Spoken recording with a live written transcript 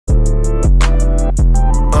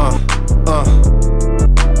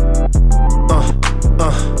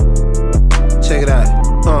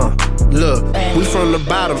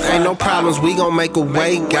Ain't no problems, we gon' make a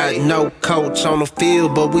way. Got no coach on the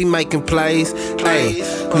field, but we making plays. Hey,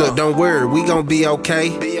 look, don't worry, we gon' be okay.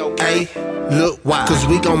 Hey, look, why? Cause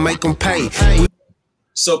we gon' make them pay.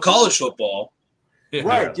 So college football.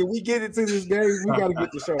 Right. Can we get into this game? We gotta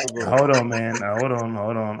get the show going. Hold on, man. Now, hold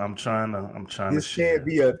on. I'm trying This to share. can't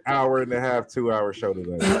be an hour and a half, 2 hour show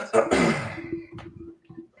today.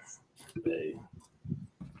 Hey,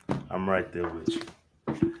 I'm right there with you.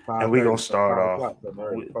 And we're gonna start off.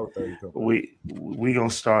 We gonna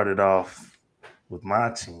start it off with my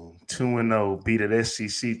team. 2-0, beat an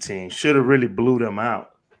SEC team. Should have really blew them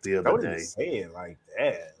out the other day. Say it like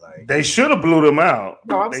that. Like they should have blew them out.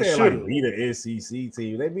 No, I'm saying like beat an SEC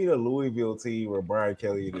team. They beat a Louisville team where Brian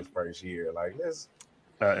Kelly in his first year. Like this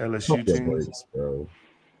LSU team, breaks, bro.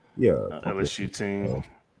 Yeah, LSU team.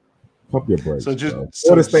 Pump your brakes. So just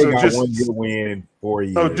Florida State got one good win in 4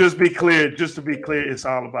 years. So just to be clear, it's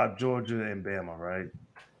all about Georgia and Bama, right?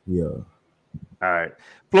 Yeah. All right.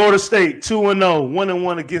 Florida State 2-0,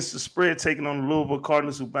 1-1 against the spread, taking on the Louisville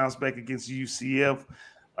Cardinals, who bounced back against UCF.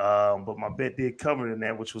 But my bet did cover in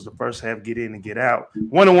that, which was the first half, get in and get out.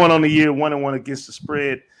 1-1 on the year, 1-1 against the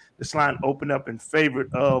spread. This line opened up in favor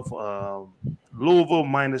of Louisville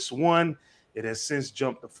 -1. It has since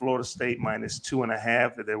jumped to Florida State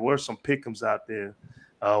 -2.5. There were some pick'ems out there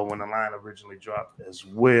when the line originally dropped as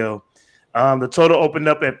well. The total opened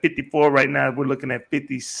up at 54. Right now, we're looking at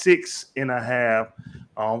 56.5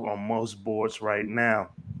 on most boards right now.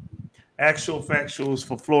 Actual factuals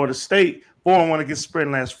for Florida State: 4-1 against spread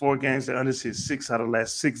in the last 4 games. The unders hit 6 out of the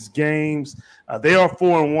last 6 games. They are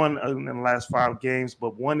 4-1 in the last 5 games,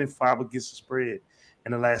 but 1-5 against the spread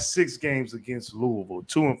in the last 6 games against Louisville.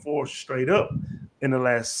 2-4 straight up in the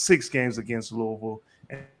last 6 games against Louisville,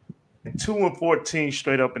 and 2-14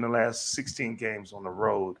 straight up in the last 16 games on the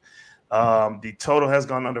road. The total has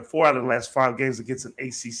gone under 4 out of the last 5 games against an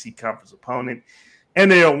ACC conference opponent, and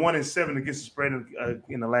they are 1-7 against the spread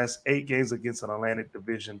in the last 8 games against an Atlantic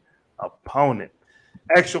Division opponent.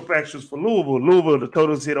 Actual factors for Louisville, the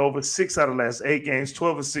totals hit over 6 out of the last 8 games,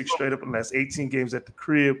 12-6 straight up in the last 18 games at the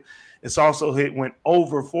crib. It's also went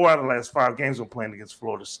over 4 out of the last 5 games when playing against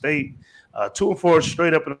Florida State. 2-4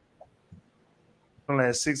 straight up in the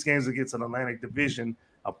last 6 games against an Atlantic Division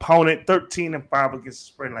opponent. 13-5 against the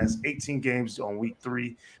spread in the last 18 games on week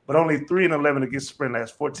 3, but only 3-11 against the spread in the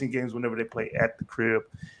last 14 games whenever they play at the crib,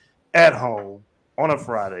 at home on a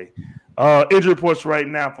Friday. Injury reports right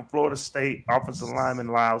now for Florida State. Offensive lineman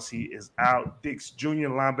Lyles, he is out. Dix Jr.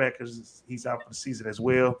 linebackers, he's out for the season as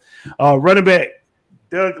well. Running back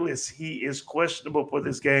Douglas, he is questionable for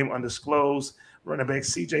this game, undisclosed. Running back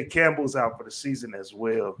C.J. Campbell's out for the season as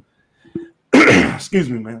well. Excuse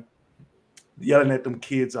me, man. Yelling at them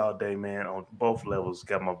kids all day, man, on both levels.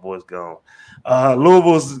 Got my boys gone.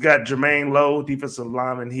 Louisville's got Jermaine Lowe, defensive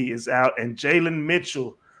lineman. He is out. And Jalen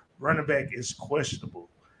Mitchell, running back, is questionable.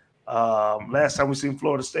 Last time we seen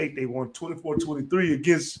Florida State, they won 24-23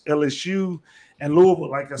 against LSU. And Louisville,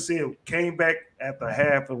 like I said, came back at the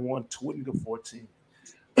half and won 20-14.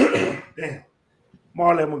 Damn.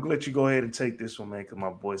 Marley, I'm going to let you go ahead and take this one, man, because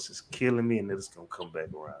my voice is killing me, and then it's going to come back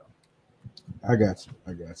around. I got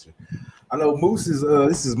you. I know Moose's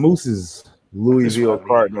this is Moose's Louisville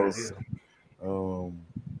Cardinals.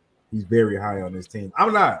 He's very high on this team.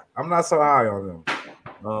 I'm not so high on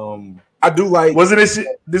them. I do like.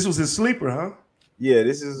 This was his sleeper, huh? Yeah,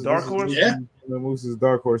 this is dark horse. Yeah, Moose's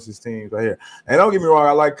dark horses teams right here. And don't get me wrong,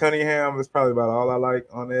 I like Cunningham. That's probably about all I like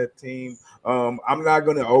on that team. I'm not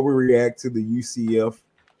going to overreact to the UCF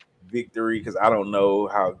victory because I don't know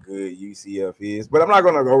how good UCF is, but I'm not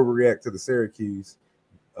going to overreact to the Syracuse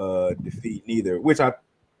defeat neither, which I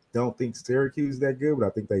don't think Syracuse is that good, but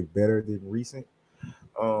I think they're better than recent.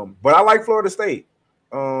 But I like Florida State.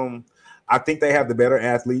 I think they have the better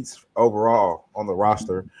athletes overall on the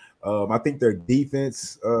roster. I think their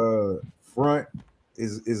defense front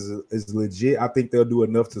is legit. I think they'll do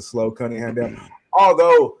enough to slow Cunningham down.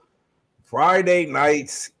 Although Friday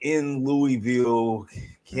nights in Louisville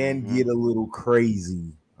can get a little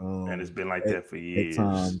crazy. And it's been like that for years,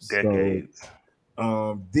 decades.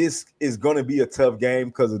 So, this is going to be a tough game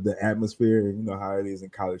because of the atmosphere. You know how it is in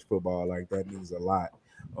college football. Like, that means a lot.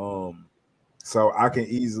 So I can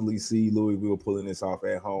easily see Louisville pulling this off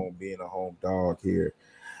at home, being a home dog here.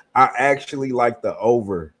 I actually like the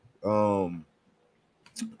over.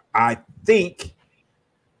 I think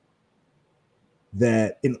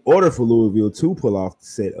that in order for Louisville to pull off the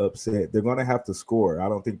set upset, they're going to have to score. I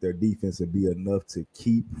don't think their defense would be enough to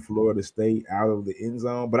keep Florida State out of the end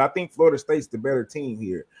zone, but I think Florida State's the better team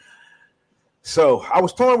here. So I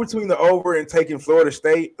was torn between the over and taking Florida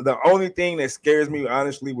State. The only thing that scares me,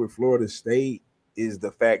 honestly, with Florida State is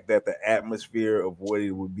the fact that the atmosphere of what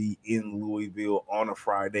it would be in Louisville on a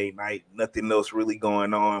Friday night, nothing else really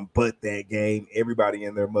going on but that game. Everybody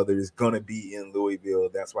and their mother is going to be in Louisville.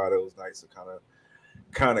 That's why those nights are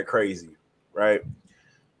kind of crazy, right?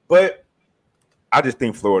 But I just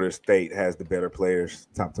think Florida State has the better players,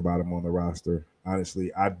 top to bottom on the roster.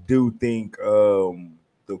 Honestly, I do think the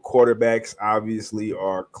quarterbacks obviously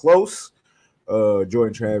are close,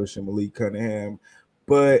 Jordan Travis and Malik Cunningham.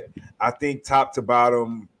 But I think top to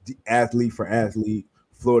bottom, athlete for athlete,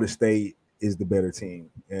 Florida State is the better team.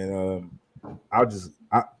 And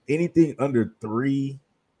anything under 3,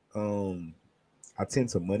 I tend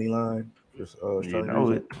to money line. Just, you know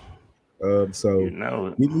it. So you know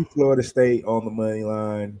it. Give me Florida State on the money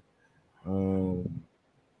line.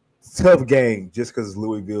 Tough game just because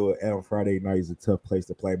Louisville on Friday night is a tough place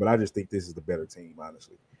to play. But I just think this is the better team,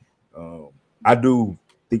 honestly. I do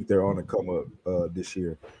think they're on the come up this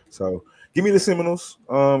year. So give me the Seminoles.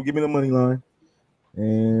 Give me the money line.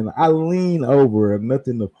 And I lean over.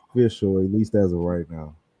 Nothing official, at least as of right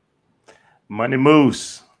now. Money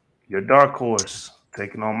Moose, your dark horse,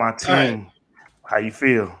 taking on my team. Right. How you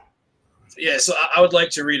feel? Yeah, so I would like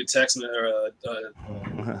to read a text or a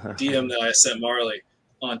DM that I sent Marley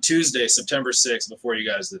on Tuesday, September 6th, before you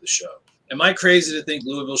guys did the show. Am I crazy to think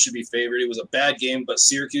Louisville should be favored? It was a bad game, but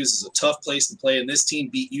Syracuse is a tough place to play, and this team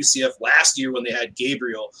beat UCF last year when they had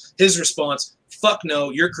Gabriel. His response, fuck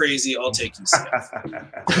no, you're crazy, I'll take UCF.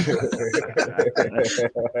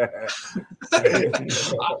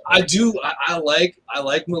 I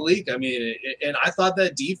like Malik. I mean, and I thought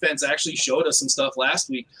that defense actually showed us some stuff last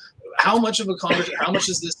week. How much of a conversation? How much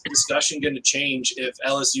is this discussion going to change if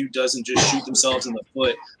LSU doesn't just shoot themselves in the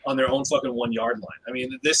foot on their own fucking 1 yard line? I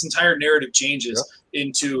mean, this entire narrative changes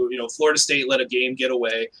into, Florida State let a game get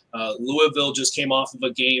away. Louisville just came off of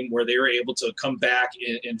a game where they were able to come back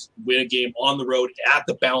and win a game on the road at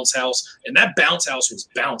the bounce house, and that bounce house was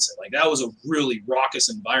bouncing. Like, that was a really raucous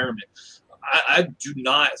environment. I do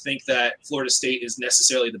not think that Florida State is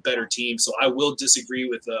necessarily the better team, so I will disagree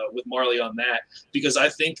with Marley on that, because I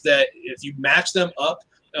think that if you match them up,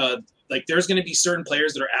 like, there's going to be certain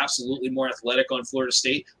players that are absolutely more athletic on Florida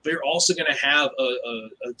State, but you're also going to have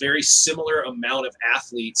a very similar amount of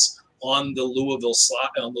athletes on the Louisville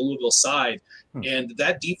side, and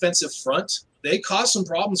that defensive front, they caused some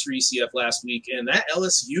problems for UCF last week, and that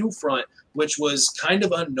LSU front, which was kind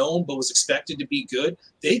of unknown but was expected to be good,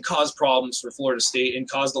 they caused problems for Florida State and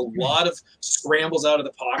caused a lot of scrambles out of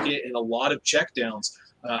the pocket and a lot of checkdowns.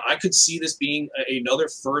 I could see this being another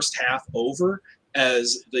first half over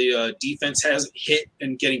as the defense has hit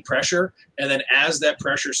and getting pressure, and then as that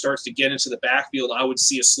pressure starts to get into the backfield, I would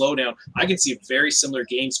see a slowdown. I can see a very similar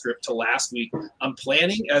game script to last week. I'm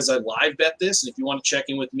planning as I live bet this, and if you want to check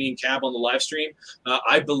in with me and Cab on the live stream,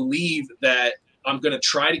 I believe that I'm going to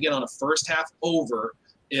try to get on a first half over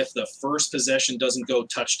if the first possession doesn't go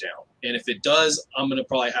touchdown. And if it does, I'm going to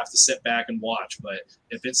probably have to sit back and watch. But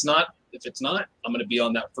if it's not, I'm going to be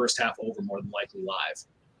on that first half over more than likely live.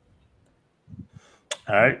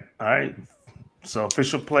 All right. So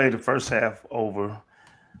official play, the first half over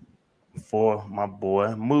for my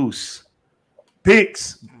boy Moose.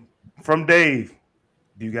 Picks from Dave.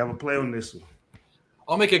 Do you have a play on this one?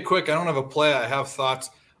 I'll make it quick. I don't have a play. I have thoughts.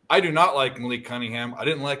 I do not like Malik Cunningham. I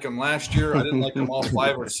didn't like him last year. I didn't like him all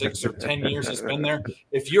 5 or 6 or 10 years he's been there.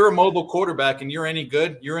 If you're a mobile quarterback and you're any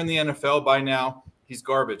good, you're in the NFL by now. He's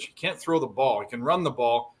garbage. He can't throw the ball. He can run the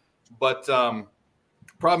ball. But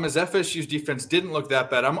problem is FSU's defense didn't look that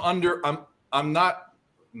bad. I'm not,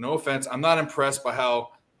 no offense, I'm not impressed by how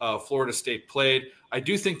Florida State played. I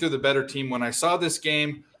do think they're the better team. When I saw this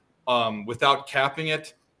game without capping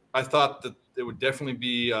it, I thought that it would definitely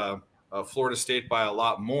be Florida State by a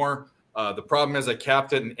lot more. The problem is I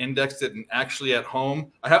capped it and indexed it, and actually at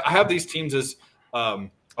home, I have these teams as a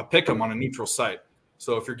pick 'em on a neutral site.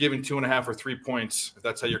 So if you're giving 2.5 or 3 points, if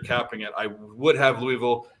that's how you're capping it, I would have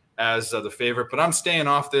Louisville as the favorite. But I'm staying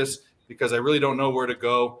off this because I really don't know where to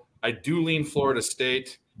go. I do lean Florida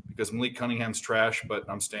State because Malik Cunningham's trash, but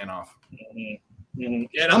I'm staying off. Mm-hmm. Mm-hmm.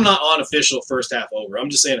 And I'm not on official first half over. I'm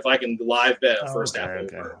just saying if I can live bet a first half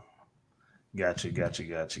over. Gotcha.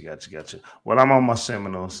 Well, I'm on my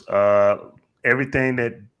Seminoles. Everything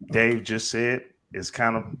that Dave just said is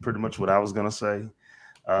kind of pretty much what I was gonna say,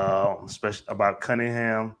 especially about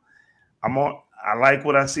Cunningham. I like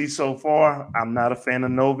what I see so far. I'm not a fan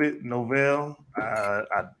of Novell.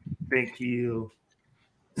 I think he'll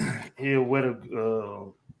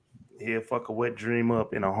he'll fuck a wet dream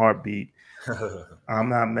up in a heartbeat. I'm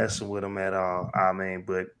not messing with him at all. I mean,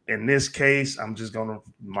 but in this case, I'm just gonna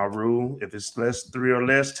my rule. If it's 3 or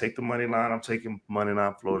less, take the money line. I'm taking money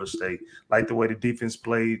line Florida State. Like the way the defense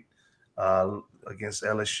played against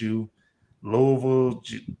LSU, Louisville.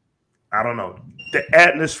 I don't know. The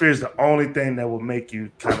atmosphere is the only thing that will make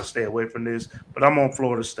you kind of stay away from this. But I'm on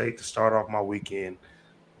Florida State to start off my weekend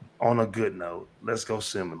on a good note. Let's go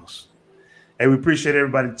Seminoles. Hey, we appreciate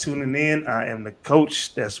everybody tuning in. I am the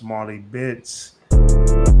coach. That's Marley Bets.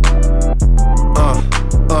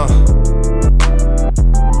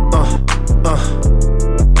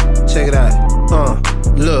 Check it out.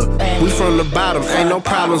 Look, we from the bottom, ain't no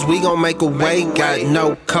problems, we gon' make a way. Got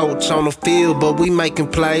no coach on the field, but we making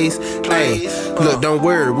plays. Hey, look, don't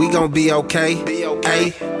worry, we gon' be okay.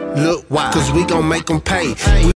 Hey, look, why? Cause we gon' make them pay.